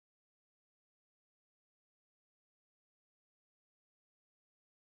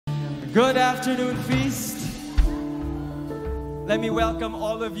Good afternoon, Feast. Let me welcome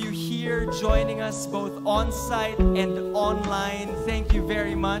all of you here joining us both on-site and online. Thank you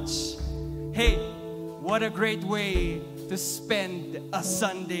very much. Hey, what a great way to spend a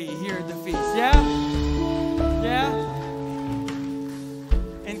Sunday here at the Feast. Yeah? Yeah?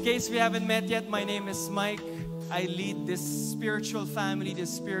 In case we haven't met yet, my name is Mike. I lead this spiritual family, this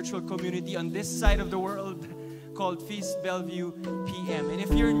spiritual community on this side of the world called Feast Bellevue PM. And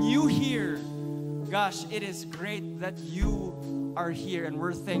if you're new here, gosh, it is great that you are here, and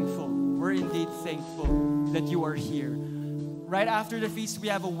we're thankful. We're indeed thankful that you are here. Right after the feast, we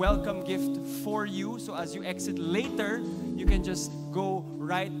have a welcome gift for you. So as you exit later, you can just go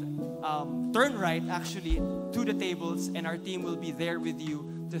right, turn right actually to the tables, and our team will be there with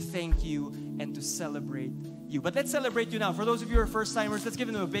you to thank you and to celebrate you. But let's celebrate you now. For those of you who are first-timers, let's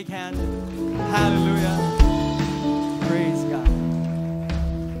give them a big hand. Hallelujah. Praise God.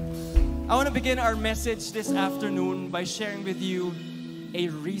 I want to begin our message this afternoon by sharing with you a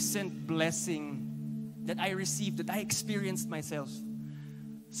recent blessing that I received, that I experienced myself.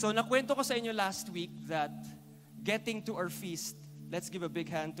 So nakwento ko sa inyo last week that getting to our feast, let's give a big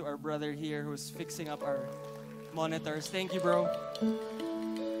hand to our brother here who's fixing up our monitors. Thank you, bro.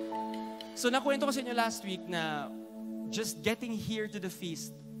 So nakwento ko sa inyo last week na just getting here to the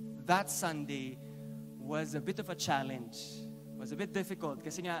feast that Sunday was a bit of a challenge. Was a bit difficult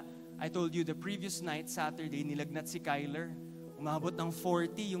kasi nga, I told you the previous night, Saturday, nilagnat si Kyler. Umabot ng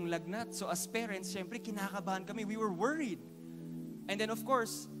 40 yung lagnat. So as parents, syempre kinakabahan kami. We were worried. And then of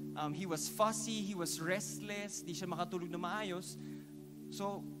course, he was fussy, he was restless, di siya makatulog na maayos.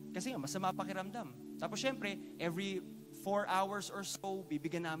 So, kasi nga, masama pakiramdam. Tapos syempre, every 4 hours or so,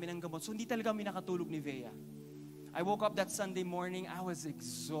 bibigyan namin ng gamot. So hindi talaga kami nakatulog ni Vea. I woke up that Sunday morning, I was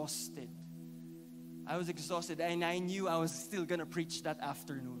exhausted. And I knew I was still gonna preach that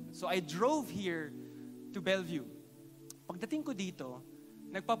afternoon. So I drove here to Bellevue. Pagdating ko dito,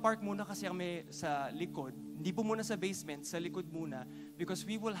 nagpa-park muna kasi kami sa likod. Hindi po muna sa basement, sa likod muna. Because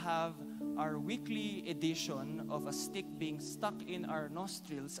we will have our weekly edition of a stick being stuck in our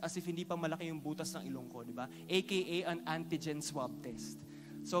nostrils as if hindi pa malaki yung butas ng ilong ko, di ba? AKA an antigen swab test.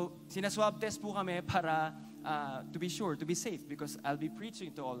 So, sinaswab test po kami para to be sure, to be safe, because I'll be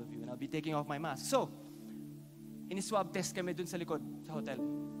preaching to all of you and I'll be taking off my mask. So, iniswab test kami dun sa likod, sa hotel.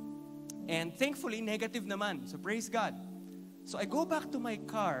 And thankfully, negative naman. So, praise God. So, I go back to my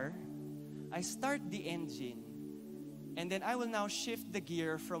car, I start the engine, and then I will now shift the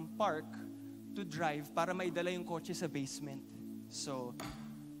gear from park to drive para maidala yung kotse sa basement. So,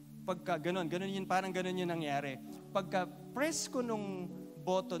 pagka ganun yun, parang ganun yun nangyari. Pagka press ko nung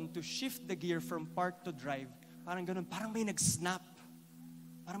button to shift the gear from park to drive, parang ganun, parang may nag-snap.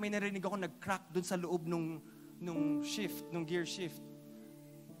 Parang may narinig ako nag-crack dun sa loob nung gear shift.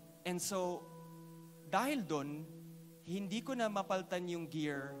 And so, dahil dun, hindi ko na mapaltan yung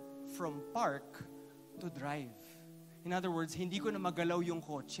gear from park to drive. In other words, hindi ko na magalaw yung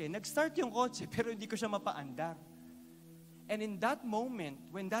kotse. Nag-start yung kotse, pero hindi ko siya mapaandar. And in that moment,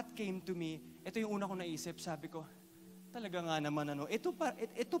 when that came to me, ito yung una ko naisip, sabi ko, talaga nga naman ito pa.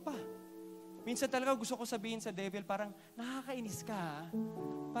 Minsan talaga gusto ko sabihin sa devil, parang nakakainis ka,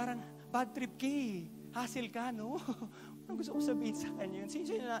 parang bad trip ka hassle ka, no? Parang gusto ko sabihin sa kanya yun.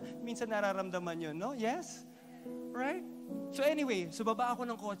 Minsan nararamdaman yun, no? Yes? Right? So anyway, baba ako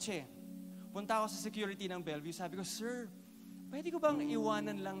ng kotse. Punta ako sa security ng Bellevue, sabi ko, sir, pwede ko bang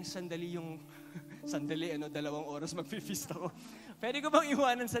iwanan lang sandali yung, 2 oras mag-feast ako. Pwede ko bang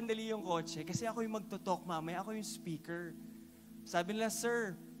iwanan sandali yung kotse? Kasi ako yung magto-talk mamaya, ako yung speaker. Sabi nila,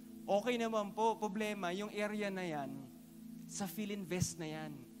 sir, okay naman po. Problema, yung area na yan, sa Philinvest na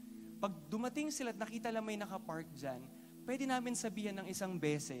yan. Pag dumating sila at nakita lang may nakapark dyan, pwede namin sabihan ng isang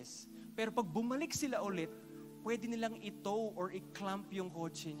beses. Pero pag bumalik sila ulit, pwede nilang i-tow or i-clamp yung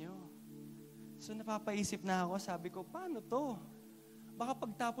kotse nyo. So napapaisip na ako, sabi ko, paano to? Baka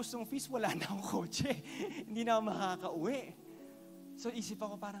pagtapos ng feast, wala na akong kotse. Hindi na ako makakauwi. So isip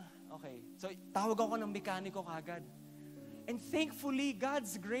ako parang, okay. So tawag ako ng mekaniko kagad. And thankfully,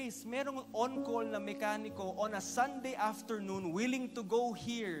 God's grace, merong on-call na mekaniko on a Sunday afternoon willing to go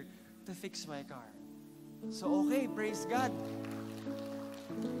here to fix my car. So okay, praise God.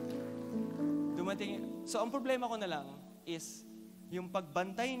 Dumating. So ang problema ko na lang is yung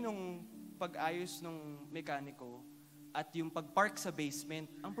pagbantay nung pag-ayos nung mekaniko at yung pag-park sa basement.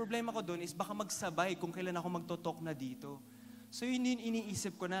 Ang problema ko doon is baka magsabay kung kailan ako magtotalk na dito. So yun yung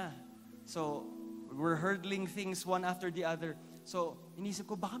iniisip ko na. So, we're hurdling things one after the other. So,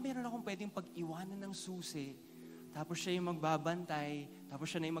 iniisip ko, baka meron akong pwedeng pag-iwanan ng susi. Tapos siya yung magbabantay. Tapos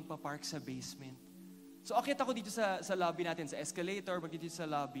siya na yung magpapark sa basement. So, akit ako dito sa lobby natin, sa escalator, pag dito sa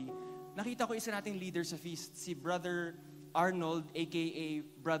lobby. nakita ko isa nating leader sa Feast, si Brother Arnold, a.k.a.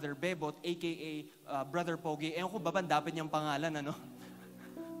 Brother Bebot, a.k.a. Brother Pogi. Ewan ko ba dapat niyang pangalan, ano?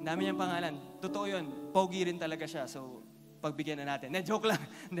 Ang dami niyang pangalan. Totoo yun. Pogi rin talaga siya. So, pagbigyan na natin. Joke lang.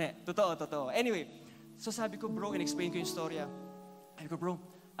 Hindi, totoo. Anyway, so sabi ko, bro, in-explain ko yung storya. Sabi ko, bro,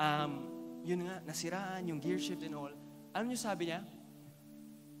 yun nga, nasiraan, yung gear shift and all. Ano niyo sabi niya?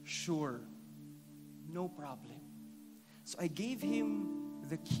 Sure. No problem. So I gave him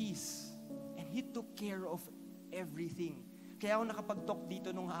the keys and he took care of everything. Kaya ako nakapag-talk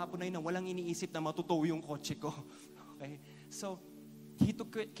dito nung hapon na yun na walang iniisip na matutow yung kotse ko. Okay? So, he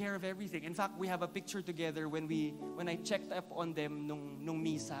took care of everything. In fact, we have a picture together when I checked up on them nung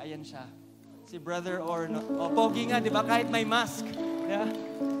misa. Ayan siya. Si Brother Orno. Oh, pogi nga, di ba? Kahit may mask. Yeah?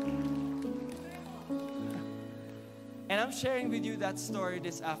 And I'm sharing with you that story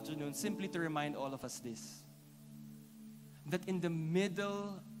this afternoon simply to remind all of us this. That in the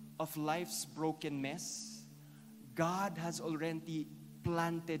middle of life's broken mess, God has already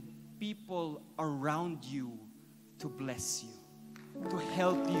planted people around you to bless you, to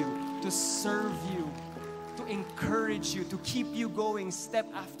help you, to serve you, to encourage you, to keep you going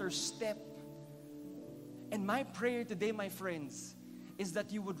step after step. And my prayer today, my friends, is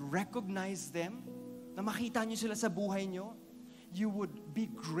that you would recognize them, na makita nyo sila sa buhay nyo, you would be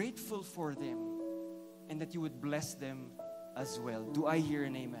grateful for them, and that you would bless them as well. Do I hear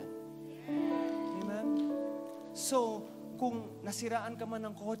an amen? Amen? So, kung nasiraan ka man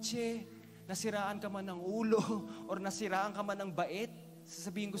ng kotse, nasiraan ka man ng ulo, or nasiraan ka man ng bait,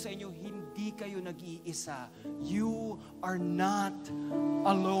 sasabihin ko sa inyo, hindi kayo nag-iisa. You are not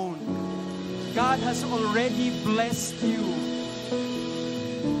alone. God has already blessed you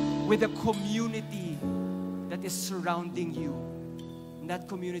with a community that is surrounding you. And that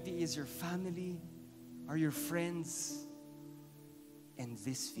community is your family, are your friends, and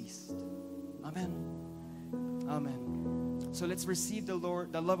this feast. Amen. Amen. So let's receive the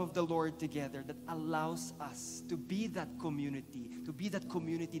love of the Lord together that allows us to be that community,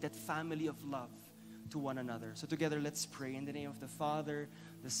 that family of love to one another. So together, let's pray in the name of the Father,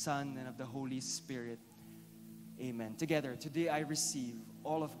 the Son, and of the Holy Spirit. Amen. Together, today I receive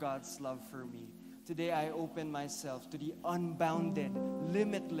all of God's love for me. Today I open myself to the unbounded,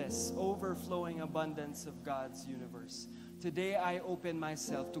 limitless, overflowing abundance of God's universe. Today I open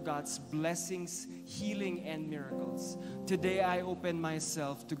myself to God's blessings, healing, and miracles. Today I open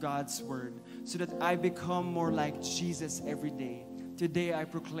myself to God's word so that I become more like Jesus every day. Today I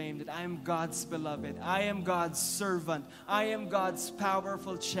proclaim that I am God's beloved, I am God's servant, I am God's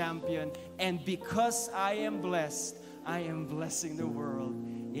powerful champion, and because I am blessed, I am blessing the world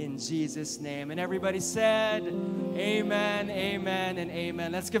in Jesus' name. And everybody said, amen, amen, and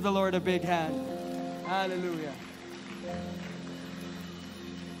amen. Let's give the Lord a big hand. Hallelujah.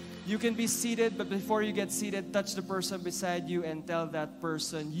 You can be seated, but before you get seated, touch the person beside you and tell that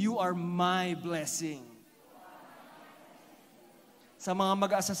person, you are my blessing. Sa mga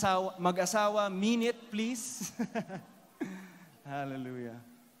mag-asawa, mean it, please. Hallelujah.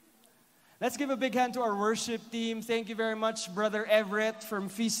 Let's give a big hand to our worship team. Thank you very much, Brother Everett from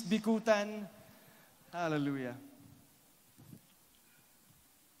Feast Bikutan. Hallelujah.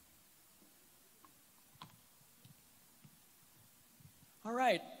 All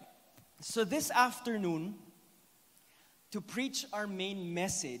right. So this afternoon, to preach our main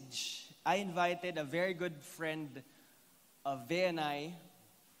message, I invited a very good friend of Ve and I.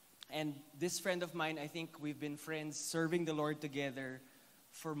 And this friend of mine, I think we've been friends serving the Lord together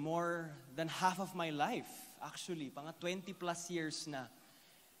for more than half of my life. Actually, mga 20 plus years na.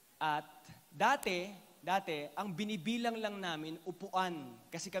 At dati, ang binibilang lang namin, upuan.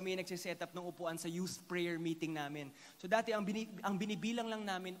 Kasi kami nagsiset up ng upuan sa youth prayer meeting namin. So dati, ang binibilang lang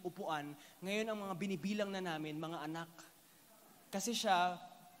namin, upuan. Ngayon, ang mga binibilang na namin, mga anak. Kasi siya,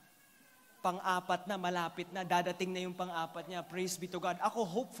 pang-apat na, malapit na, dadating na yung pang-apat niya. Praise be to God. Ako,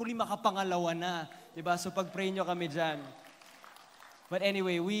 hopefully, makapangalawa na. Diba? So pag-pray nyo kami dyan. But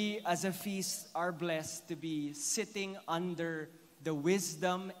anyway, we as a feast are blessed to be sitting under the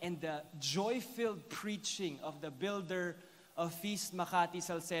wisdom and the joy-filled preaching of the builder of Feast Makati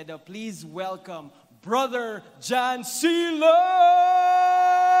Salcedo. Please welcome Brother Jan Silan!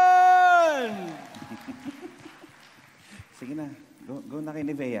 Sige na. Go na kay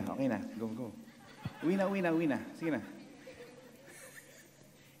Nevea. Okay na. Go. Uwi na. Sige na.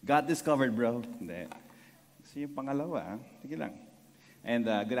 Got this covered, bro. Hindi. Gusto yung pangalawa. Sige lang. And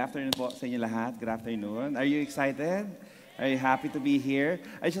good afternoon po sa inyo lahat. Good afternoon. Are you excited? Are you happy to be here?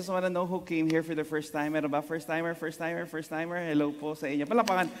 I just want to know who came here for the first time. Meron ba? First timer? Hello po sa inyo.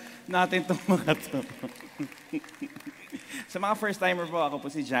 Palapakan natin itong mga to. Sa mga first-timer po, ako po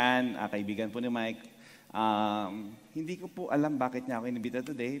si Jan, kaibigan po ni Mike. Hindi ko po alam bakit niya ako inibita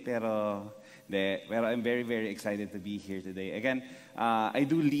today, pero I'm very, very excited to be here today. Again, I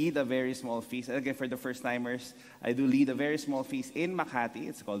do lead a very small feast. Again, for the first-timers, I do lead a very small feast in Makati.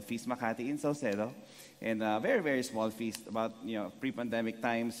 It's called Feast Makati in Saucedo. And a very, very small feast. About, pre-pandemic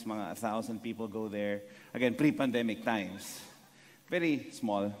times, mga 1,000 people go there. Again, pre-pandemic times. Very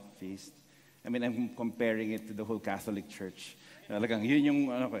small feast. I mean, I'm comparing it to the whole Catholic Church. Talagang yun yung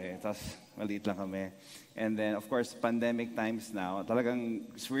tapos maliit lang kami. And then, of course, pandemic times now, talagang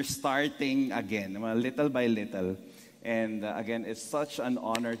we're starting again, little by little. And again, it's such an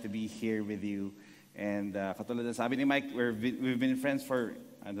honor to be here with you. And katulad ng sabi ni Mike, we've been friends for,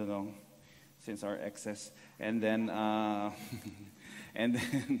 I don't know, since our exes. And then,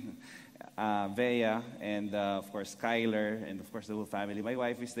 Bea, and of course, Kyler, and of course, the whole family. My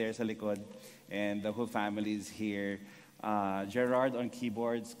wife is there sa likod, and the whole family is here. Gerard on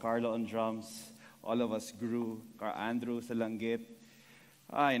keyboards, Carlo on drums, all of us grew. Andrew sa langgit.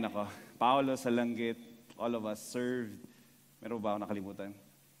 Ay, nako. Paolo sa langgit. All of us served. Meron ba ako nakalimutan?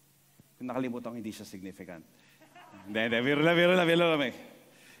 Kung nakalimutan ko, hindi siya significant. Hindi, biro lang.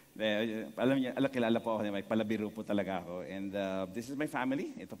 Alam niya, kilala po ako ni Mike, palabiro po talaga ako. And this is my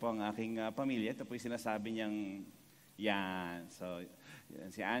family. Ito po ang aking pamilya. Ito po yung sinasabi niyang yan. So, yan,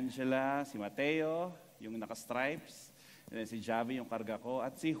 si Angela, si Mateo, yung naka-stripes. And si Javi, yung karga ko.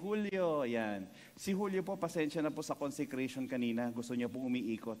 At si Julio, yan. Si Julio po, pasensya na po sa consecration kanina. Gusto niya po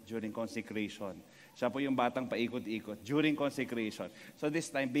umiikot during consecration. Siya po yung batang paikot-ikot during consecration. So this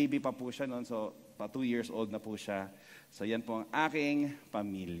time, baby pa po siya noon. So, 2 years old na po siya. So yan po ang aking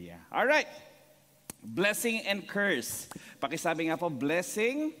pamilya. Alright. Blessing and curse. Pakisabi nga po,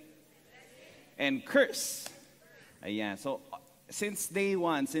 blessing and curse. Ayan. So, since day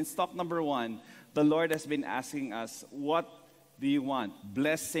one, since talk number 1, the Lord has been asking us, what do you want?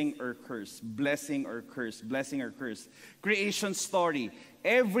 Blessing or curse? Blessing or curse? Blessing or curse? Creation story.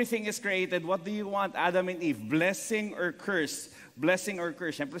 Everything is created. What do you want, Adam and Eve? Blessing or curse? Blessing or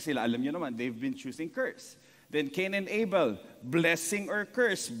curse? Siyempre sila, alam nyo naman, they've been choosing curse. Then Cain and Abel, blessing or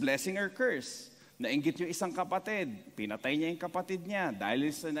curse? Blessing or curse? Nainggit yung isang kapatid. Pinatay niya yung kapatid niya dahil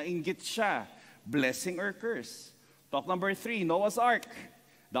sa nainggit siya. Blessing or curse? Talk number 3, Noah's Ark.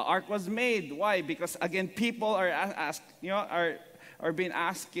 The ark was made. Why? Because again, people are been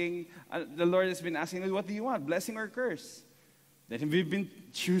asking. The Lord has been asking, what do you want? Blessing or curse? Then we've been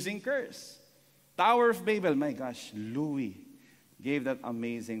choosing curse. Tower of Babel. My gosh, Louis gave that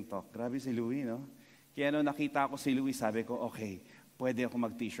amazing talk. Grabe si Louis, no? Kaya nakita ko si Louis, sabi ko, okay, pwede ako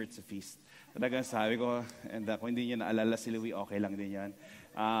mag-t-shirt sa Feast. Talagang sabi ko, and kung hindi niyo naalala si Louis, okay lang din yan.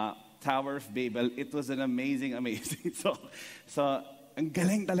 Tower of Babel, it was an amazing talk. So, ang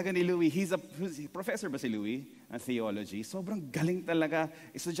galing talaga ni Louis. He's professor ba si Louis? Ang theology. Sobrang galing talaga.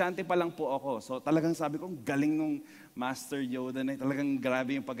 Estudyante pa lang po ako. So talagang sabi ko, galing nung Master Yoda na talagang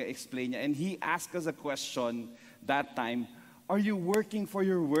grabe yung pag-explain niya. And he asked us a question that time, are you working for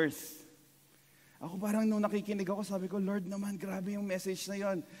your worth? Ako parang nung nakikinig ako, sabi ko, Lord naman, grabe yung message na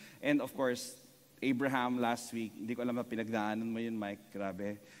yon. And of course, Abraham last week, hindi ko alam na pinagdaanan mo yun, Mike.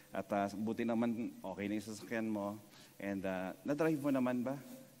 Grabe. At buti naman, okay na yung sasakyan mo. And na-drive mo naman ba?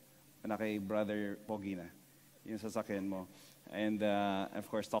 Na kay Brother Pogi na, yung sasakyan mo. And of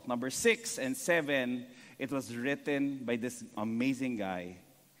course, talk number 6 and 7, it was written by this amazing guy.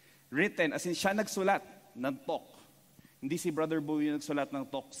 Written, as in siya nagsulat ng talk. Hindi si Brother Bo yung nagsulat ng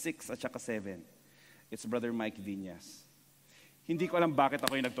talk 6 at saka 7. It's Brother Mike Viñas. Hindi ko alam bakit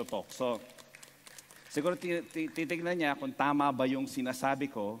ako yung nagtutalk. So, siguro titignan niya kung tama ba yung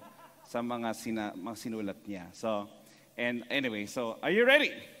sinasabi ko sa mga sinulat niya. So, and anyway, so are you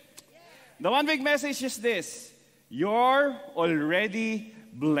ready? The one big message is this: you're already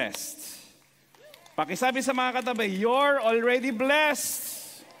blessed. Pakisabi sa mga katabi, you're already blessed.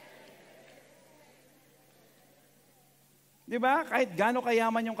 Di ba? Kahit gaano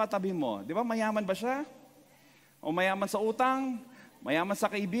kayaman yung katabi mo, di ba mayaman ba siya? O mayaman sa utang, mayaman sa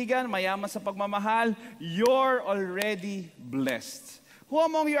kaibigan, mayaman sa pagmamahal, you're already blessed. Who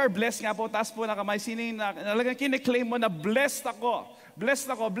among you are blessed nga po? Taas po na kamay. Sino yung talagang kiniklaim mo na blessed ako? Blessed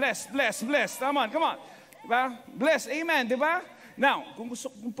ako, blessed. Come on. Diba? Blessed, amen, di ba? Now, kung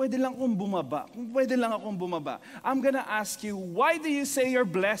pwede lang akong bumaba, I'm gonna ask you, why do you say you're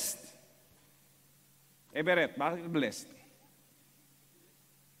blessed? Beret, bakit blessed?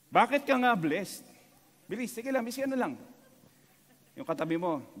 Bakit ka nga blessed? Bilis, sige lang, ano lang. Yung katabi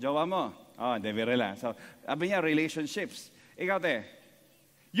mo, jowa mo. Devere lang. So, sabi niya, relationships. Ikaw, te.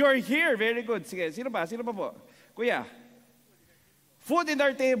 You're here. Very good. Sige, sino pa po? Kuya. Food in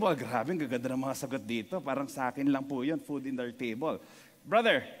our table. Grabe, ang gaganda ng mga sagot dito. Parang sa akin lang po yun, food in our table.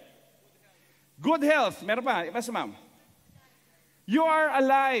 Brother, good health. Meron pa? Iba sa ma'am. You are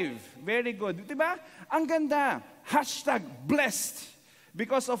alive. Very good. Diba? Ang ganda. Hashtag blessed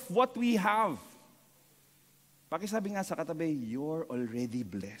because of what we have. Pakisabi nga sa katabi, you're already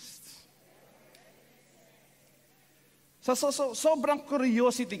blessed. So, sobrang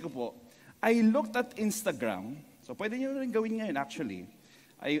curiosity ko po. I looked at Instagram. So, pwede nyo rin gawin ngayon actually.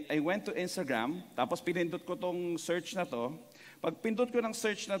 I went to Instagram, tapos pinindot ko tong search na to. Pag pindot ko ng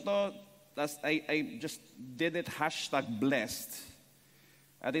search na to, I just did it hashtag blessed.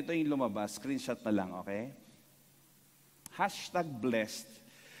 At ito yung lumabas, screenshot na lang, okay? Hashtag blessed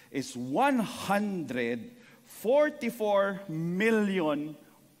is 144 million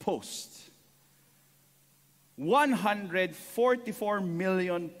posts. 144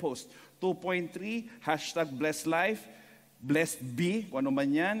 million posts. 2.3, hashtag blessed life, blessed be, kung ano man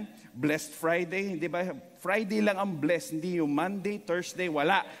yan, blessed Friday, hindi ba? Friday lang ang blessed, hindi yung Monday, Thursday,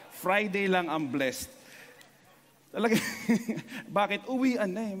 wala. Friday lang ang blessed. Talaga, bakit? Uwian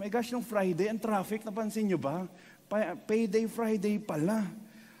na eh. My gosh, nung Friday, ang traffic, napansin nyo ba? Payday Friday pala.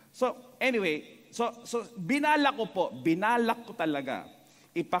 So, anyway, so binalak ko talaga,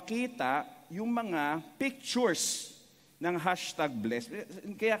 ipakita yung mga pictures ng hashtag blessed.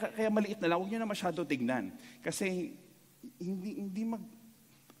 Kaya maliit na lang, huwag nyo na masyado tignan. Kasi hindi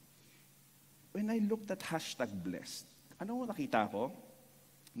when I looked at hashtag blessed, ano nakita ko?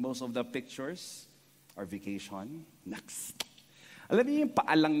 Most of the pictures are vacation. Next. Alam niyo yung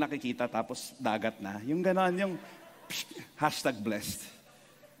paalang nakikita tapos dagat na? Yung ganon, yung hashtag blessed.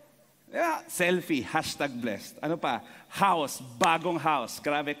 Yeah, selfie, hashtag blessed. Ano pa? House, bagong house.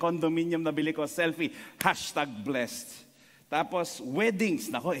 Grabe, condominium na bili ko, selfie, hashtag blessed. Tapos,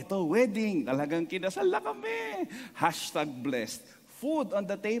 weddings. Nako, ito, wedding. Talagang kinasal na kami. Hashtag blessed. Food on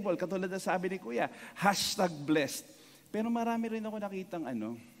the table. Katulad na sabi ni Kuya. Hashtag blessed. Pero marami rin ako nakitang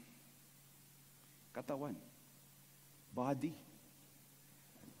katawan. Body.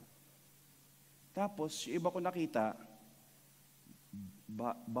 Tapos, yung iba ko nakita,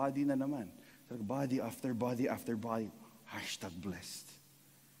 body na naman. Body after body after body. Hashtag blessed.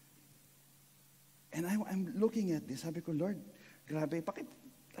 And I'm looking at this, sabi ko, Lord, grabe,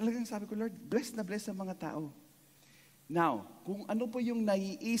 talagang sabi ko, Lord, blessed na blessed ang mga tao. Now, kung ano po yung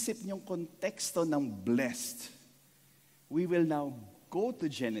naiisip niyong konteksto ng blessed, we will now go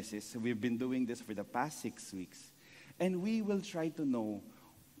to Genesis. We've been doing this for the past 6 weeks. And we will try to know,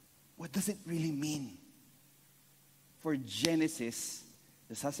 what does it really mean? For Genesis,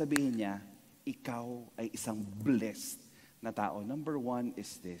 sasabihin niya, ikaw ay isang blessed na tao. Number 1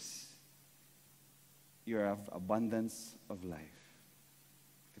 is this. You have abundance of life.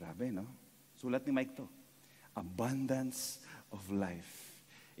 Grabe, no? Sulat ni Mike to. Abundance of life.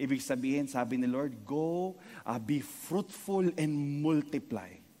 Ibig sabihin, sabi ni Lord, go, be fruitful and multiply.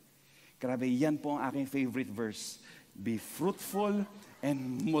 Grabe, yan po ang aking favorite verse. Be fruitful and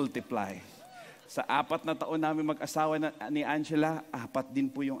multiply. Sa 4 na taon namin mag-asawa ni Angela, 4 din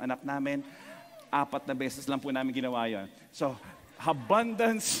po yung anak namin. 4 na beses lang po namin ginawa yun. So,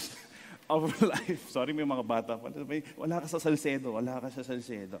 abundance of life. Sorry, may mga bata pa. Wala ka sa Salcedo. Wala ka sa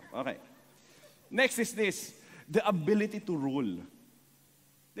Salcedo. Okay. Next is this. The ability to rule.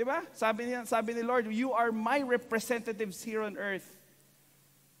 Diba? Sabi ni Lord, you are my representatives here on earth.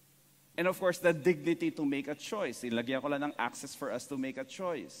 And of course, the dignity to make a choice. Ilagyan ko lang ng access for us to make a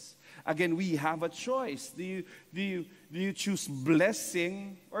choice. Again, we have a choice. Do you choose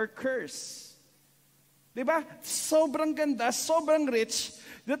blessing or curse? Diba? Sobrang ganda, sobrang rich,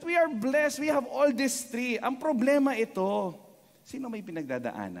 that we are blessed. We have all these 3. Ang problema ito, sino may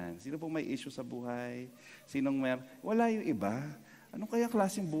pinagdadaanan? Sino pong may issue sa buhay? Wala yung iba. Anong kaya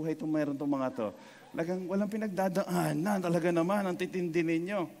klaseng buhay itong mayroon itong mga to? Walang pinagdadaanan. Talaga naman, ang titindi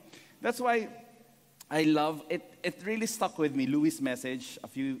ninyo. That's why I love it. It really stuck with me. Louis' message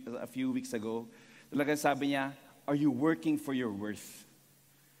a few weeks ago. Talagang sabi niya, are you working for your worth?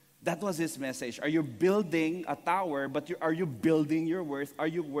 That was his message. Are you building a tower, but are you building your worth? Are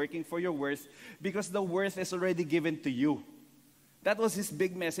you working for your worth? Because the worth is already given to you. That was his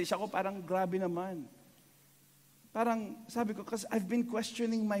big message. Ako parang grabe naman. Parang sabi ko, because I've been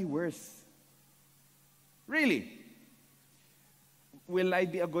questioning my worth. Really? Will I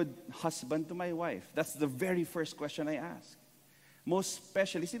be a good husband to my wife? That's the very first question I ask. Most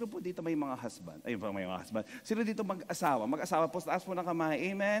especially, sino po dito may mga husband? Ay, may mga husband. Sino dito mag-asawa? Mag-asawa po, taas po ng kamay.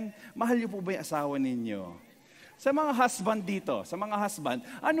 Amen? Mahal niyo po ba yung asawa ninyo? Sa mga husband dito,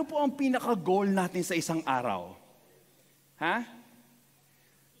 ano po ang pinaka-goal natin sa isang araw? Ha?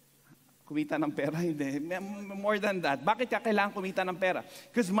 Kumita ng pera? Hindi. More than that. Bakit ka kailangan kumita ng pera?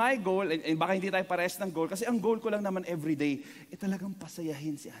 Because my goal, and baka hindi tayo parehas ng goal, kasi ang goal ko lang naman everyday, talagang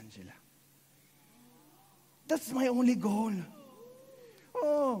pasayahin si Angela. That's my only goal.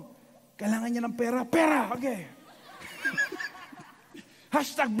 Oh, kailangan niya ng pera. Pera! Okay.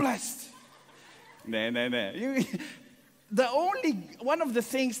 #blessed. One of the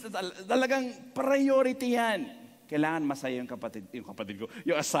things that talagang priority yan, kailangan masaya yung kapatid ko,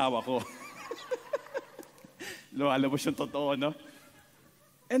 yung asawa ko. Alam mo siyang totoo, no?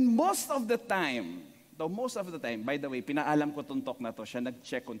 And most of the time, by the way, pinaalam ko tuntok na to, siya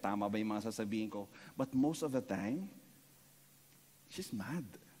nag-check kung tama ba yung mga sasabihin ko. But most of the time, she's mad.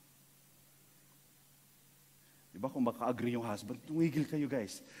 Diba kung maka-agree yung husband, tumigil kayo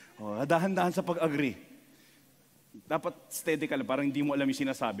guys. Dahan-dahan sa pag-agree. Dapat steady ka lang, parang hindi mo alam yung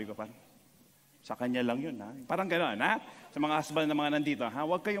sinasabi ko. Parang, sa kanya lang yun, ha? Parang gano'n, ha? Sa mga husband na mga nandito, ha?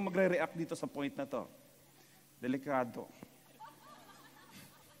 Huwag kayong magre-react dito sa point na to. Delikado.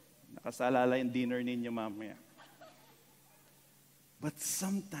 Nakasalala yung dinner ninyo mamaya. But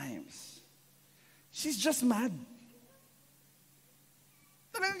sometimes, she's just mad.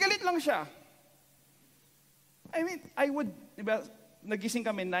 Talagang galit lang siya. Diba, nagising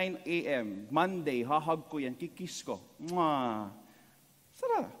kami 9 a.m. Monday, hahag ko yan, kikis ko. Mwah.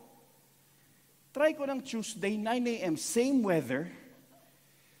 Sarap. Try ko ng Tuesday, 9 a.m., same weather,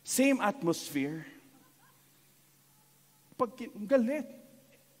 same atmosphere. Galit.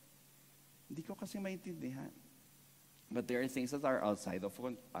 Hindi ko kasi maintindihan. But there are things that are outside of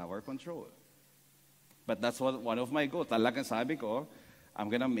our control. But that's one of my goals. Talagang sabi ko,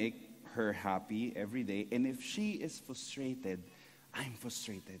 I'm gonna make her happy every day. And if she is frustrated, I'm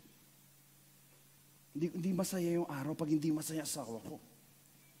frustrated. Hindi masaya yung araw pag hindi masaya asawa ko.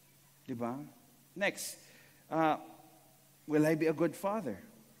 Diba? Next, will I be a good father?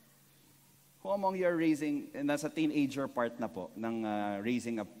 Who among you are nasa teenager part na po, ng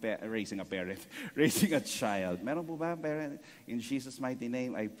raising a parent, raising a child? Meron po ba parent? In Jesus' mighty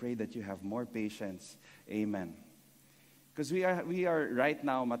name, I pray that you have more patience. Amen. Because we are right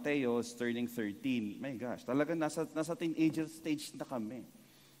now, Mateo is turning 13. My gosh, talagang nasa teenager stage na kami.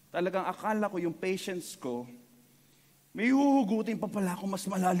 Talagang akala ko yung patience ko, may huhugutin pa pala ako mas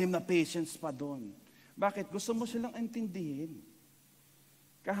malalim na patience pa doon. Bakit? Gusto mo silang intindihin.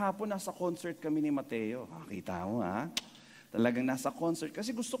 Kahapon nasa concert kami ni Mateo. Kita mo ha? Talagang nasa concert.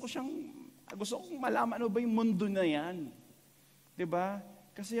 Kasi gusto kong malaman ano ba yung mundo na yan. Diba?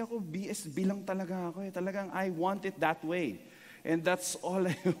 Kasi ako, BSB lang talaga ako eh. Talagang I want it that way. And that's all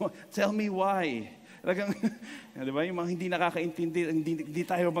I want. Tell me why. Talagang, di ba, yung mga hindi nakakaintindi, hindi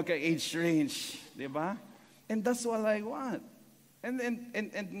tayo magka-age range. Di ba? And that's all I want. And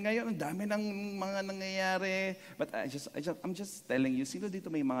ngayon, ang dami ng mga nangyayari. But I'm just telling you, sino dito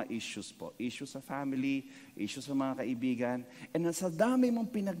may mga issues po? Issues sa family, issues sa mga kaibigan. And sa dami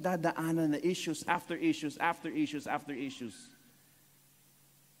mong pinagdadaanan na issues, after issues, after issues, after issues,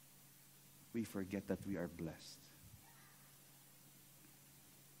 we forget that we are blessed.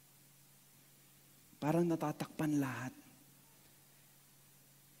 Parang natatakpan lahat.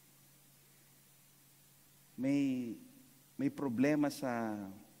 May problema sa...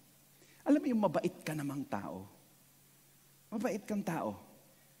 Alam mo yung mabait ka namang tao. Mabait kang tao.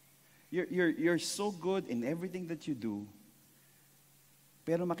 You're so good in everything that you do,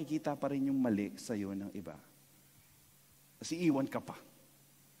 pero makikita pa rin yung mali sa'yo ng iba. Kasi iwan ka pa.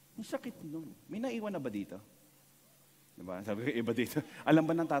 Ang sakit nun. May naiwan na ba dito? Diba? Sabi ko, iba dito. Alam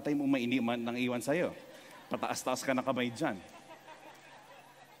ba ng tatay mo may nang iwan sa'yo? Pataas-taas ka na kamay dyan.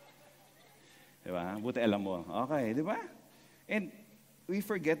 Diba? Buti alam mo. Okay, diba? And we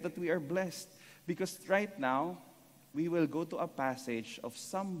forget that we are blessed. Because right now, we will go to a passage of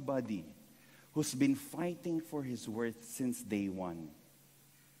somebody who's been fighting for his worth since day one.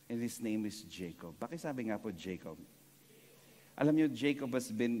 And his name is Jacob. Pakisabi nga po, Jacob. Alam niyo, Jacob has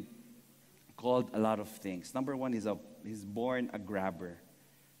been called a lot of things. Number one, he's born a grabber.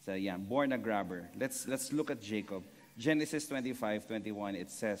 So yeah, born a grabber. Let's look at Jacob. Genesis 25:21, it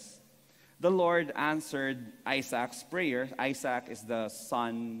says, the Lord answered Isaac's prayer. Isaac is the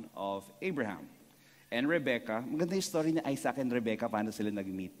son of Abraham. And Rebecca, maganda yung story ni Isaac and Rebecca, paano sila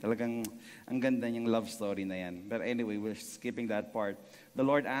nag-meet. Talagang ang ganda niyang love story na yan. But anyway, we're skipping that part. The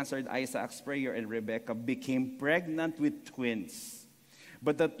Lord answered Isaac's prayer and Rebecca became pregnant with twins.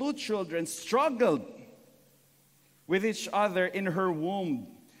 But the two children struggled with each other in her womb.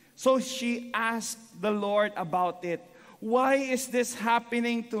 So she asked the Lord about it. Why is this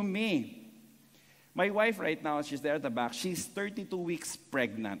happening to me? My wife right now, she's there at the back, she's 32 weeks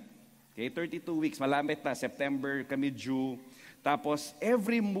pregnant. Okay, 32 weeks, malapit na, September kami due. Tapos,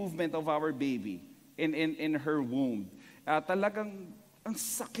 every movement of our baby in her womb, talagang ang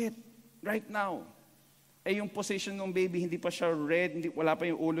sakit right now. Yung position ng baby, hindi pa siya red, wala pa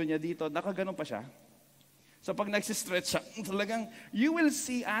yung ulo niya dito, nakaganon pa siya. So pag nagsistretch siya, talagang, you will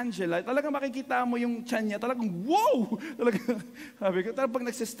see Angela, talagang makikita mo yung tiyan niya, talagang, wow! Talagang, sabi ko, talagang pag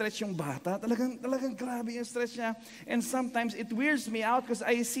nagsistretch yung bata, talagang grabe yung stretch niya. And sometimes it wears me out because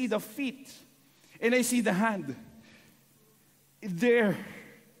I see the feet and I see the hand. There.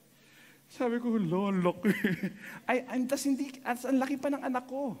 Sabi ko, lolok. Ang laki pa ng anak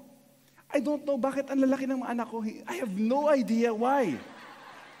ko. I don't know bakit ang lalaki ng mga anak ko. I have no idea why.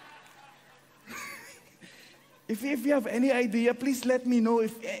 If you have any idea, please let me know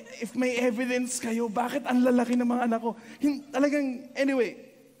if may evidence kayo, bakit ang lalaki ng mga anak ko. Talagang, anyway,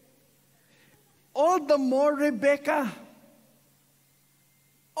 all the more Rebecca.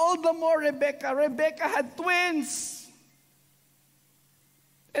 Rebecca had twins.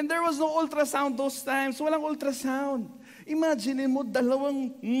 And there was no ultrasound those times. Walang ultrasound. Imagine mo,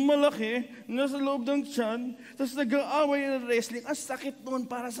 dalawang malaki, nasa loob ng tiyan, tapos nag-aaway ng wrestling. Ang sakit noon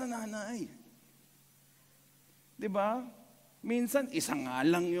para sa nanay. Diba? Minsan, isa nga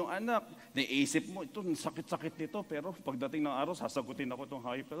lang yung anak. Naisip mo, ito, sakit-sakit nito, pero pagdating ng araw, sasagutin ako itong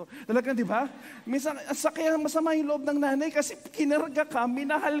hayop na ito. Talagang, diba? Minsan, sakit, masama yung loob ng nanay kasi kinarga ka,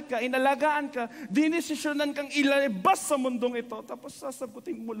 minahal ka, inalagaan ka, dinesisyonan kang ilalabas sa mundong ito, tapos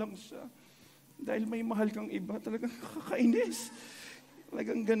sasagutin mo lang siya. Dahil may mahal kang iba, talagang kakainis.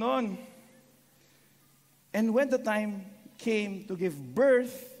 Talagang ganon. And when the time came to give birth,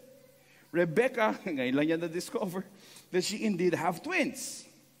 Rebecca, ngayon lang niya na-discover that she indeed have twins.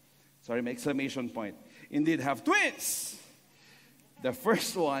 Sorry, my exclamation point. Indeed have twins. The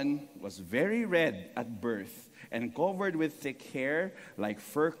first one was very red at birth and covered with thick hair like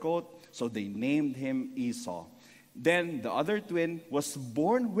fur coat, so they named him Esau. Then the other twin was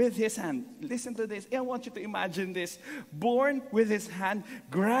born with his hand. Listen to this. I want you to imagine this. Born with his hand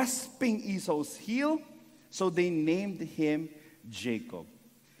grasping Esau's heel, so they named him Jacob.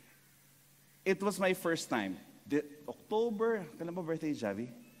 It was my first time. October, kailan ba birthday, Javi?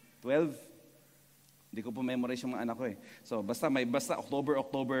 12. Hindi ko po memorize yung mga anak ko eh. So, basta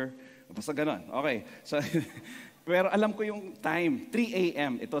October, basta ganon. Okay. So, pero alam ko yung time, 3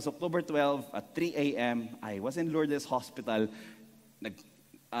 a.m. It was October 12 at 3 a.m. I was in Lourdes Hospital.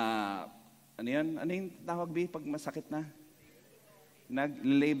 Ano yung tawag, B, pag masakit na?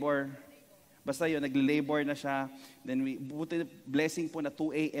 Nag-labor. Basta yun, nagle-labor na siya. Then blessing po na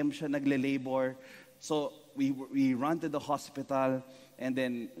 2 a.m. siya nagle-labor. So, we run to the hospital. And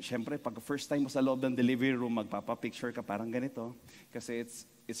then, syempre, pag first time mo sa loob ng delivery room, magpapapicture ka parang ganito. Kasi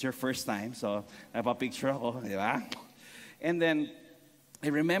it's your first time. So, nagpapicture ako, di ba? And then,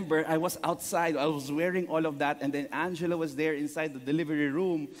 I remember, I was outside. I was wearing all of that. And then, Angela was there inside the delivery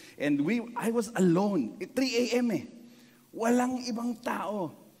room. And I was alone. 3 a.m. eh. Walang ibang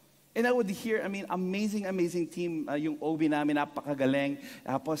tao. And I would hear, amazing team. Yung OB namin, napakagaling.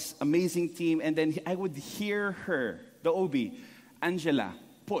 Tapos, amazing team. And then I would hear her, the OB, Angela,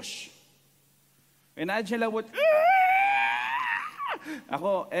 push. And Angela would,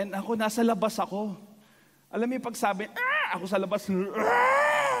 ako nasa labas ako. Alam mo yung pagsabi, ako sa labas,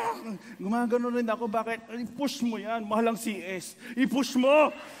 gumagano rin ako, bakit? I-push mo yan, mahalang CS. I-push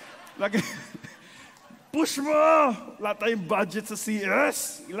mo! Push mo! Wala tayong budget sa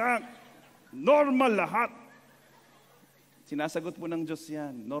CS. Ilang? Normal lahat. Sinasagot po ng Diyos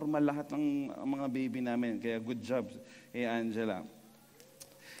yan. Normal lahat ng mga baby namin. Kaya good job, Angela.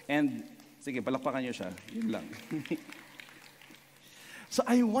 And, sige, palakpakan niyo siya. Yun lang. So,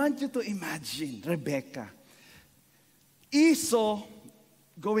 I want you to imagine, Rebecca, Esau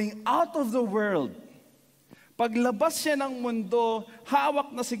going out of the world. Paglabas siya ng mundo,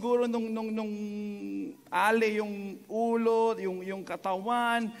 hawak na siguro nung ali yung ulo, yung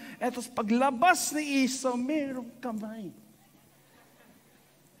katawan. At tapos paglabas ni Esau, merong kamay.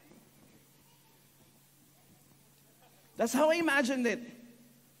 That's how I imagined it.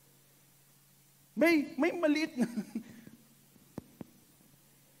 May maliit na.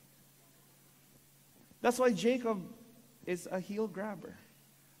 That's why Jacob is a heel grabber.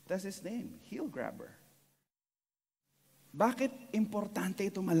 That's his name, heel grabber. Bakit importante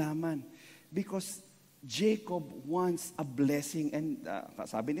ito malaman? Because Jacob wants a blessing. And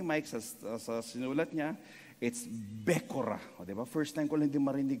sabi ni Mike sa sinulat niya, it's Bekora. O, diba? First time ko lang din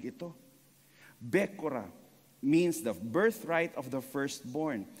marinig ito. Bekora means the birthright of the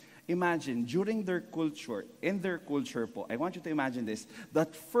firstborn. Imagine, during their culture, in their culture po, I want you to imagine this,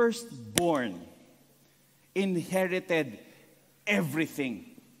 that firstborn inherited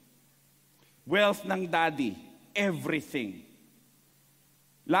everything. Wealth ng daddy, everything.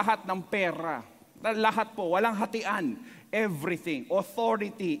 Lahat ng pera, lahat po, walang hatian. Everything,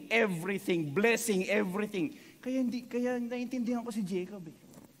 authority, everything, blessing, everything. Kaya naiintindihan ko si Jacob eh.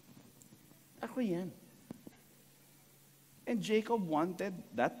 Ako yan. And Jacob wanted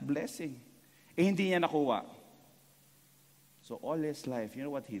that blessing. Eh hindi niya nakuha. So all his life, you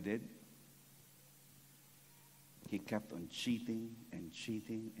know what he did? He kept on cheating and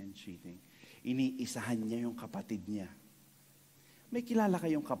cheating and cheating. Iniisahan niya yung kapatid niya. May kilala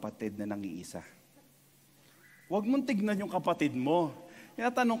kayong kapatid na nangiisa? Huwag mong tignan yung kapatid mo.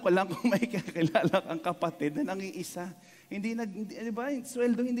 Tinatanong ko lang kung may kakilala kang kapatid na nangiisa. Di ba?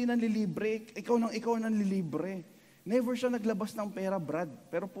 Sweldo hindi nanlilibre. Ikaw nanlilibre. Never siya naglabas ng pera, Brad.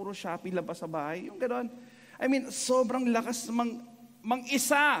 Pero puro Shopee labas sa bahay. Yung gano'n. Sobrang lakas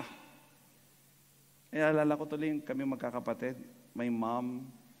mang-isa. Alala ko tuloy kami magkakapatid. My mom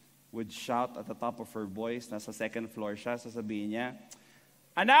would shout at the top of her voice. Nasa second floor siya. Sasabihin niya,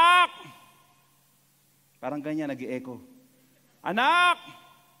 "Anak!" Parang ganyan, nag-i-echo. "Anak!"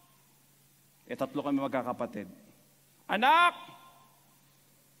 Tatlo kami magkakapatid. "Anak!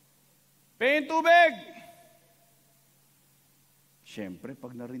 Pahingin tubig!" Siyempre,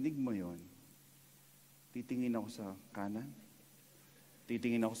 pag narinig mo yon, titingin ako sa kanan,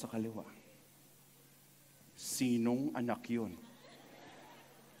 titingin ako sa kaliwa. Sinong anak yun?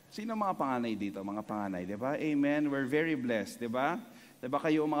 Sino mga panganay dito? Mga panganay, di ba? Amen. We're very blessed, di ba? Di ba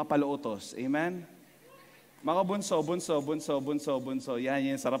kayo mga paluutos? Amen? Mga bunso.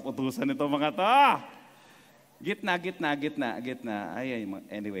 Yan, sarap utusan nito mga to. Gitna.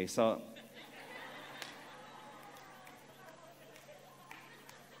 Anyway, so.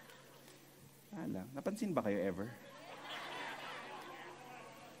 Napansin ba kayo ever?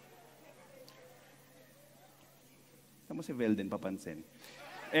 Saan mo si Velden papansin?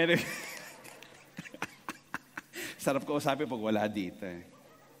 Anyway. Sarap ko usapin pag wala dito eh.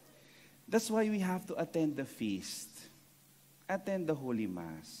 That's why we have to attend the feast. Attend the Holy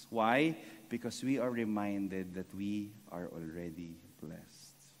Mass. Why? Because we are reminded that we are already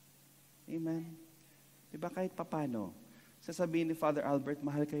blessed. Amen? Diba kahit papano, sasabihin ni Father Albert,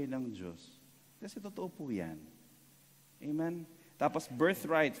 mahal kayo ng Diyos. Kasi totoo po yan. Amen? Tapos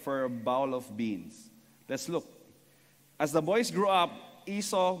birthright for a bowl of beans. Let's look. As the boys grew up,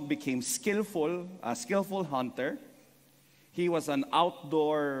 Esau became a skillful hunter. He was an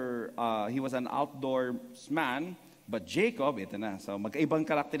outdoorsman, but Jacob, ito na, so magkaibang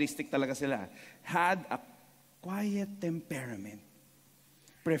karakteristik talaga sila, had a quiet temperament,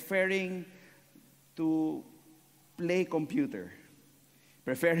 preferring to play computer,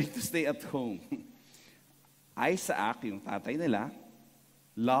 preferring to stay at home. Isaac, yung tatay nila,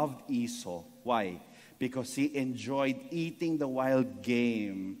 loved Esau. Why? Because he enjoyed eating the wild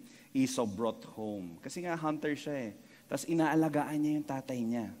game Esau brought home. Kasi nga hunter siya eh. Tapos inaalagaan niya yung tatay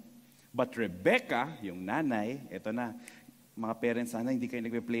niya. But Rebecca, yung nanay, eto na, mga parents sana, hindi kayo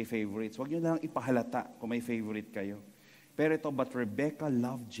nagpe-play favorites. Huwag niyo lang ipahalata kung may favorite kayo. Pero ito, but Rebecca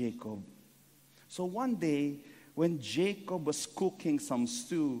loved Jacob. So one day, when Jacob was cooking some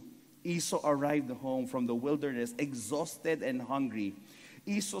stew, Esau arrived home from the wilderness, exhausted and hungry.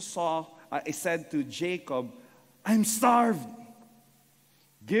 Esau said to Jacob, "I'm starved.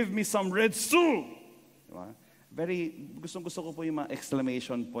 Give me some red stew." Diba? Gusto ko po yung mga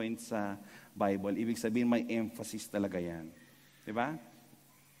exclamation points sa Bible. Ibig sabihin, may emphasis talaga yan. Diba?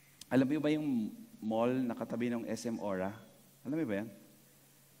 Alam mo ba yung mall na katabi ng SM Aura? Alam mo ba yan?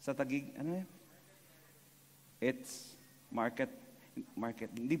 Sa Taguig, ano yan? It's market.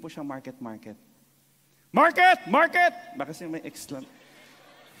 Hindi po siya market. Market! Baka kasi may exclamation.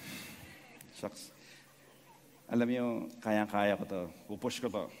 Shucks. Alam niyo, kayang-kaya ko to. Pupush ko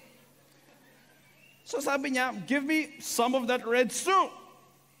to. So sabi niya, "Give me some of that red stew."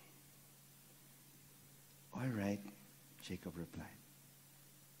 "All right," Jacob replied.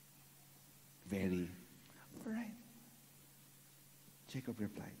 All right. Jacob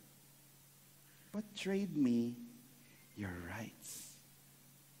replied, "But trade me your rights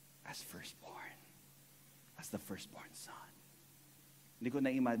as firstborn, as the firstborn son." Hindi ko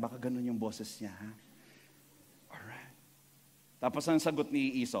na-imagine, baka ganun yung boses niya, ha? All right. Tapos ang sagot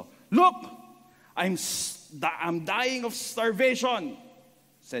ni Esau, "Look! I'm dying of starvation,"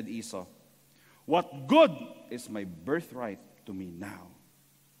 said Esau. "What good is my birthright to me now?"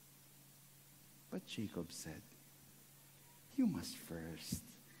 But Jacob said, "You must first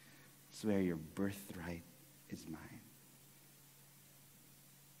swear your birthright is mine."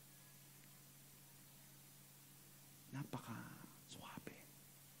 Napaka-suabe.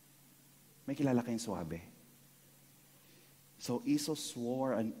 May kilala kayong suabe? So Esau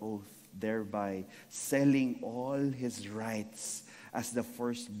swore an oath, thereby selling all his rights as the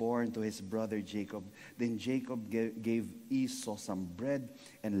firstborn to his brother Jacob. Then Jacob gave Esau some bread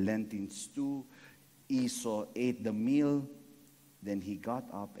and lentil stew. Esau ate the meal. Then he got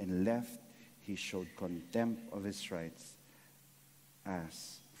up and left. He showed contempt of his rights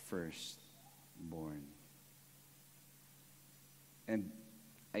as firstborn. And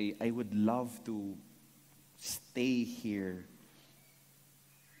I would love to stay here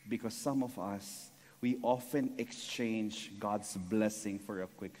because some of us, we often exchange God's blessing for a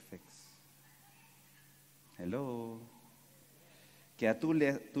quick fix. Hello? Kaya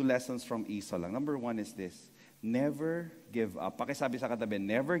two lessons from Esau lang. Number one is this: never give up. Pakisabi sa katabi,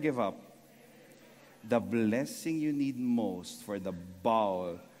 never give up the blessing you need most for the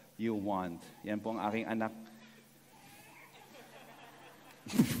bowl you want. Yan po ang aking anak.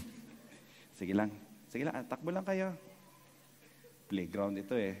 Sige lang, takbo lang kayo. Playground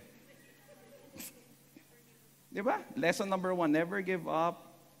ito eh. Diba? Lesson number one, never give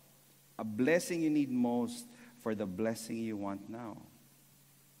up a blessing you need most for the blessing you want now.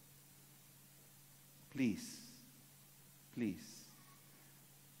 Please.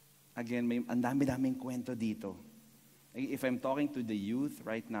 Again, ang dami-daming kwento dito. If I'm talking to the youth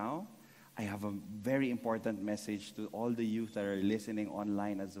right now, I have a very important message to all the youth that are listening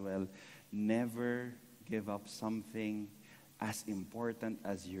online as well. Never give up something as important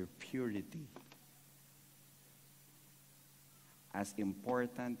as your purity. As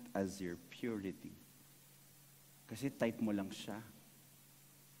important as your purity. Kasi type mo lang siya.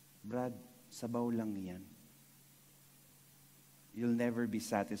 Brad, sabaw lang yan. You'll never be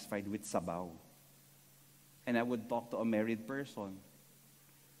satisfied with sabaw. And I would talk to a married person.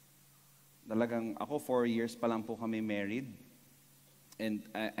 Talagang ako, 4 years pa lang po kami married. And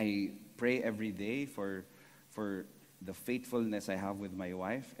I pray every day for the faithfulness I have with my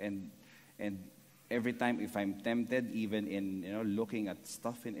wife. And every time if I'm tempted, even in looking at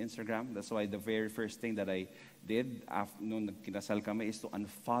stuff in Instagram, that's why the very first thing that I did nung nagkinasal kami is to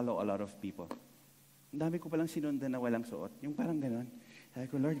unfollow a lot of people. Ang dami ko palang sinundan na walang suot. Yung parang gano'n. Sabi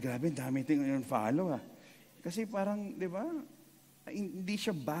ko, Lord, grabe, dami ting unfollow ah. Kasi parang, di ba, hindi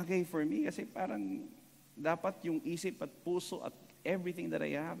siya bagay for me. Kasi parang dapat yung isip at puso at everything that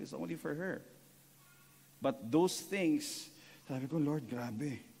I have is only for her. But those things, sabi ko, Lord,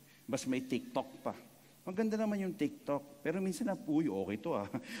 grabe. Mas may TikTok pa. Maganda naman yung TikTok. Pero minsan uy, okay to ah.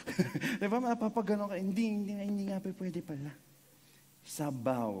 Di ba, mapapagano ka, hindi nga pwede pala.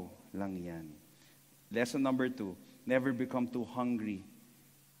 Sabaw lang yan. Lesson number 2, never become too hungry.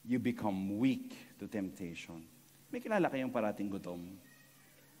 You become weak to temptation. May kilala kayong parating gutom?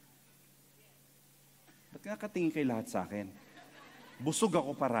 Ba't nakatingin kayo lahat sa akin? Busog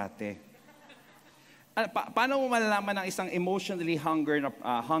ako parate. Paano mo malalaman ng isang emotionally hungry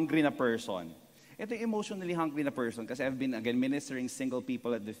na person? Ito yung emotionally hungry na person kasi I've been, again, ministering single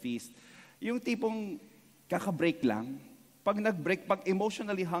people at the feast. Yung tipong kaka-break lang. Pag nag-break, pag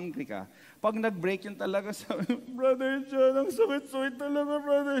emotionally hungry ka, pag nag-break yun talaga sa, Brother John, ang sakit-sakit talaga,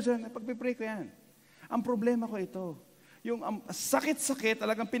 Brother John. Pag-break ko yan. Ang problema ko ito, yung sakit-sakit,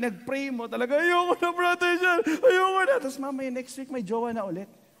 talagang pinag-pray mo, talaga, ayoko na, Brother John, ayoko na. Tapos mamaya, next week, may jowa na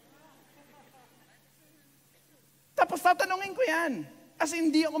ulit. Tapos tatanungin ko yan. As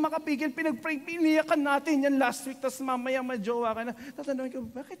hindi ako makapigil, pinag-pray, piniyakan natin yan last week, tapos mamaya may jowa ka na. Tatanungin ko,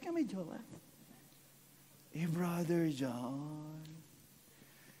 bakit ka may jowa? Brother John.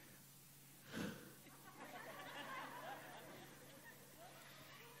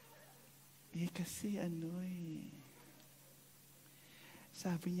 Kasi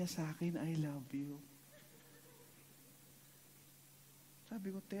sabi niya sa akin, I love you.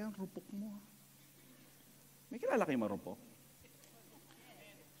 Sabi ko, ang rupok mo. May kilala kayo marupok?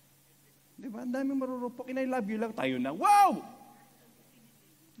 Di ba? Ang dami marurupok. I love you lang. Tayo na, wow!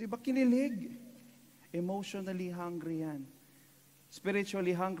 Di ba kinilig? Emotionally hungry yan.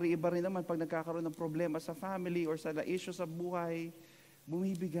 Spiritually hungry, iba rin naman pag nagkakaroon ng problema sa family or sa issue sa buhay,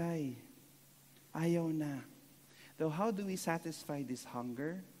 bumibigay. Ayaw na. So how do we satisfy this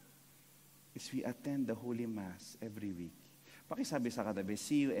hunger? Is we attend the Holy Mass every week. Pakisabi sa katabi,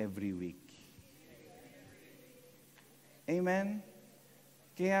 see you every week. Amen?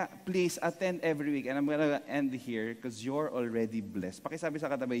 Kaya please attend every week. And I'm gonna end here because you're already blessed. Pakisabi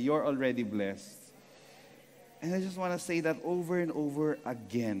sa katabi, you're already blessed. And I just want to say that over and over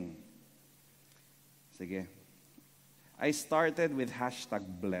again. Sige. I started with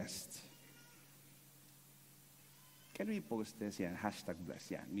 #blessed. Can we post this? Yan,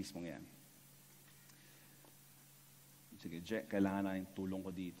 #blessed. Yan, mismong yan. Sige, Jack, kailangan na yung tulong ko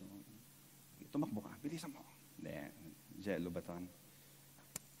dito. Tumakbo ka, bilisan mo. Jello Baton.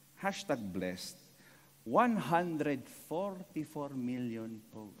 Hashtag blessed. 144 million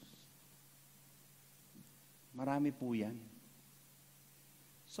posts. Marami po yan.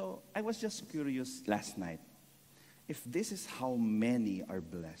 So, I was just curious last night. If this is how many are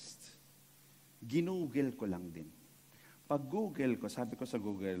blessed, ginugel ko lang din. Pag Google ko, sabi ko sa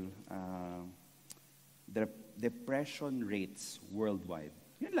Google, depression rates worldwide.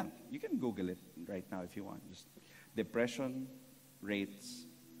 Yun lang. You can Google it right now if you want. Just depression rates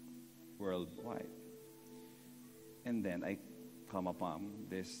worldwide. And then I come upon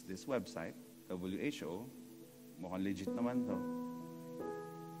this website, WHO. Mukhang legit naman to.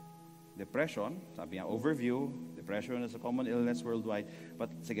 Depression, sabi niya, overview. Depression is a common illness worldwide.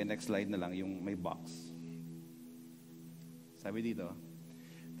 But sige, next slide na lang, yung may box. Sabi dito,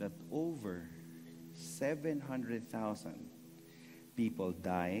 that over 700,000 people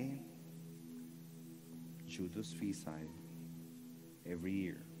die due to suicide every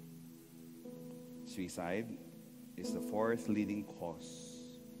year. Suicide is the fourth leading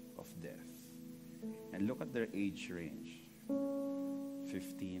cause of death. And look at their age range.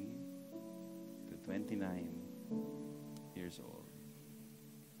 15 to 29 years old.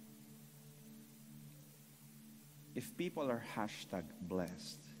 If people are hashtag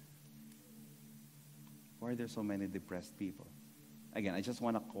blessed, why are there so many depressed people? Again, I just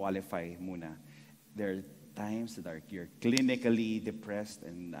want to qualify muna. There are times that you're clinically depressed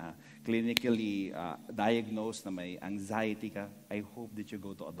and clinically diagnosed na may anxiety ka. I hope that you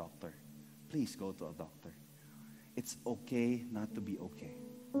go to a doctor. Please go to a doctor. It's okay not to be okay.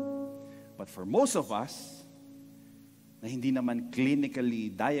 But for most of us, na hindi naman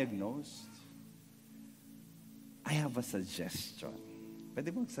clinically diagnosed, I have a suggestion.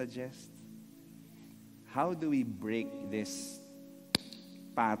 Pwede mo suggest? How do we break this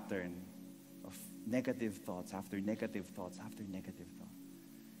pattern of negative thoughts after negative thoughts after negative thoughts?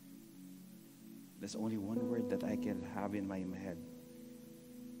 There's only one word that I can have in my head.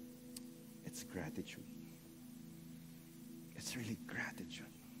 It's gratitude. It's really gratitude.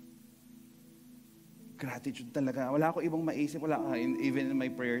 Gratitude talaga. Wala ako ibang maisip. Even in my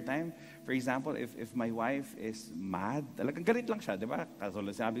prayer time. For example, if my wife is mad, talagang galit lang siya, di ba? Kaso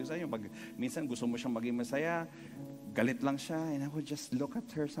sabi ko sa inyo, pag minsan gusto mo siyang maging masaya, galit lang siya. And I would just look at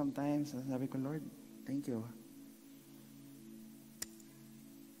her sometimes. And sabi ko, Lord, thank you.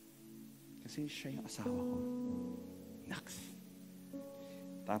 Kasi siya yung asawa ko. Naks.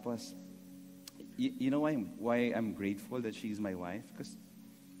 Tapos, you know why I'm grateful that she's my wife? Because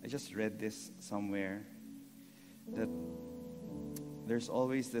I just read this somewhere that there's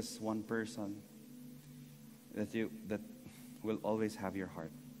always this one person that will always have your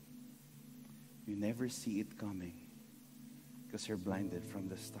heart. You never see it coming because you're blinded from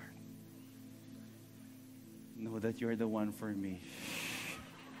the start. Know that you're the one for me.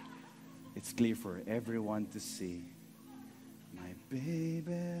 It's clear for everyone to see. My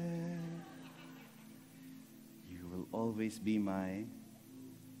baby, you will always be my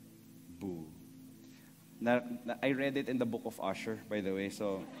boo. I read it in the book of Usher, by the way,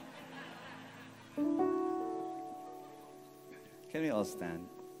 so can we all stand?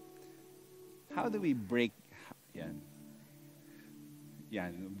 How do we break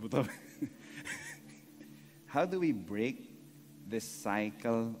buto. How do we break this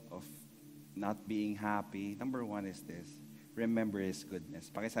cycle of not being happy? Number one is this: remember His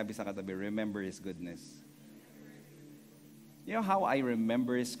goodness. Pakisabi sa katabi, remember His goodness. You know how I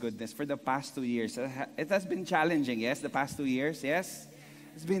remember His goodness for the past 2 years? It has been challenging, yes? The past 2 years, yes?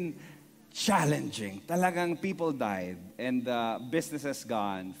 It's been challenging. Talagang people died and businesses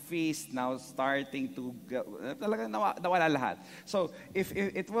gone. Feast now starting to, talagang nawala lahat. So, if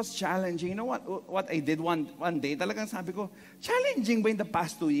it was challenging, you know what I did one day? Talagang sabi ko, challenging ba in the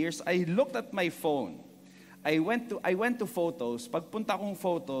past 2 years? I looked at my phone. I went to photos. Pagpunta kong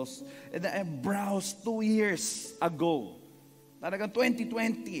photos, and I browsed 2 years ago. Talagang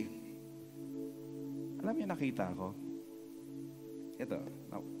 2020. Alam niyo nakita ko? Ito,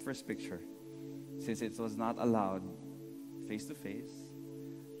 first picture. Since it was not allowed face-to-face,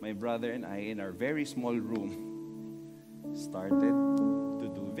 my brother and I, in our very small room, started to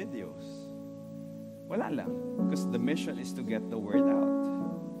do videos. Wala lang. Because the mission is to get the word out.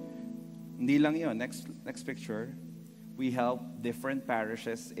 Hindi lang yun. Next picture. We help different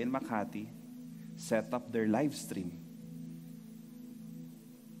parishes in Makati set up their live stream.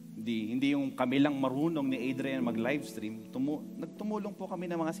 Hindi yung kami lang marunong ni Adrian mag-live stream. Nagtumulong po kami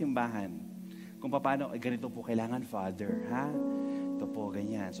ng mga simbahan. Kung paano, ganito po kailangan, Father, ha? Ito po,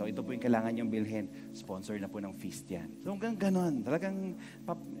 ganyan. So, ito po yung kailangan yung bilhin. Sponsor na po ng feast yan. So, hanggang ganon. Talagang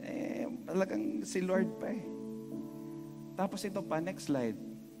si Lord pa eh. Tapos ito pa, next slide.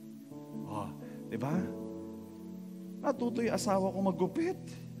 Oh, di ba? Natuto yung asawa ko maggupit.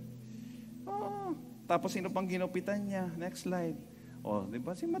 Oh, tapos sino pang ginupitan niya? Next slide. Oh, di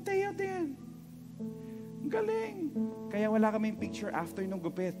ba? Si Mateo din. Galing. Kaya wala kaming picture after nung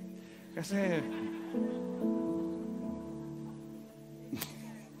gupit. Kasi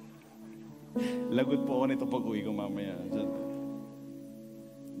lagot po ako nito pag uwi ko mamaya.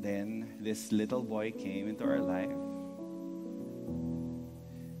 Then, this little boy came into our life.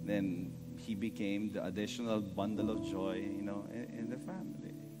 Then, he became the additional bundle of joy, in the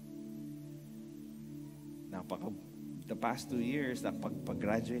family. The past 2 years,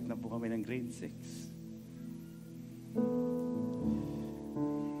 pag-graduate na po kami ng grade 6.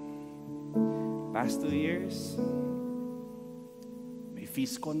 Past 2 years, may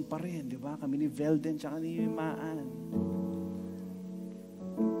feast con pa rin, di ba? Kami ni Velden tsaka ni Maan.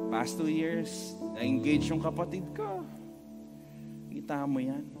 Past 2 years, na-engage yung kapatid ko. Kita mo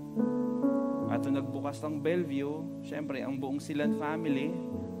yan. At nung nagbukas ng Bellevue, syempre, ang buong Silan family,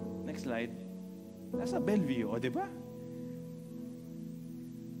 next slide, nasa Bellevue, o di ba?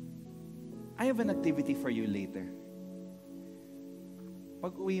 I have an activity for you later.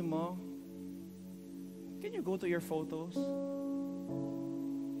 Pag uwi mo, can you go to your photos?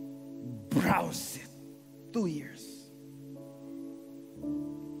 Browse it. 2 years.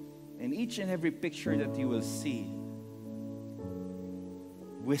 And each and every picture that you will see,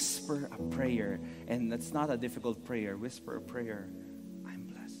 whisper a prayer. And that's not a difficult prayer. Whisper a prayer. I'm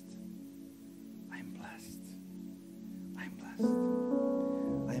blessed. I'm blessed. I'm blessed.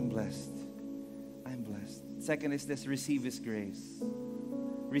 I'm blessed. I'm blessed. Second is this, receive His grace.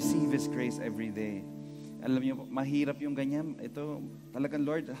 Receive His grace every day. Alam niyo, mahirap yung ganyan. Ito, talagang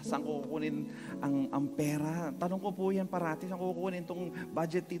Lord, saan ko kukunin ang pera? Tanong ko po yan parati, saan ko kukunin itong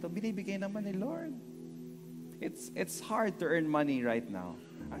budget dito? Binibigay naman ni Lord. It's hard to earn money right now.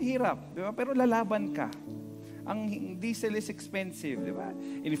 Ang hirap, di ba? Pero lalaban ka. Ang diesel is expensive, di ba?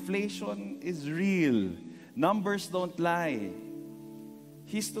 Inflation is real. Numbers don't lie.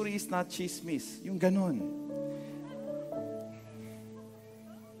 History is not chismis. Yung ganun.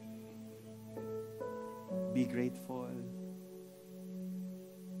 Be grateful.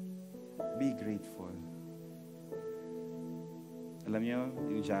 Be grateful. Alam niyo,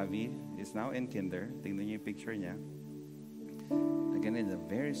 yung Javi is now in kinder. Tingnan niyo yung picture niya. Again, in a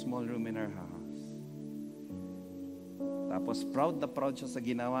very small room in our house. Tapos, proud na proud siya sa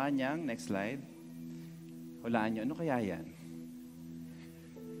ginawa niyang, next slide. Hulaan niyo, ano kaya yan?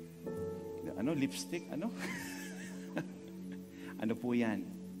 Ano? Lipstick? Ano? Ano po yan?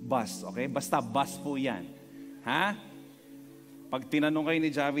 Bus, okay? Basta bus po yan. Ha? Pag tinanong kayo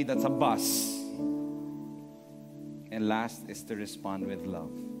ni Javi, that's a bus. And last is to respond with love.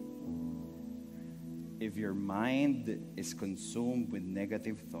 If your mind is consumed with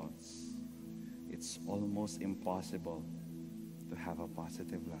negative thoughts, it's almost impossible to have a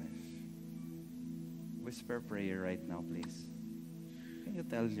positive life. Whisper prayer right now, please. Can you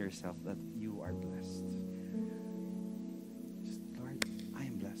tell yourself that you are blessed?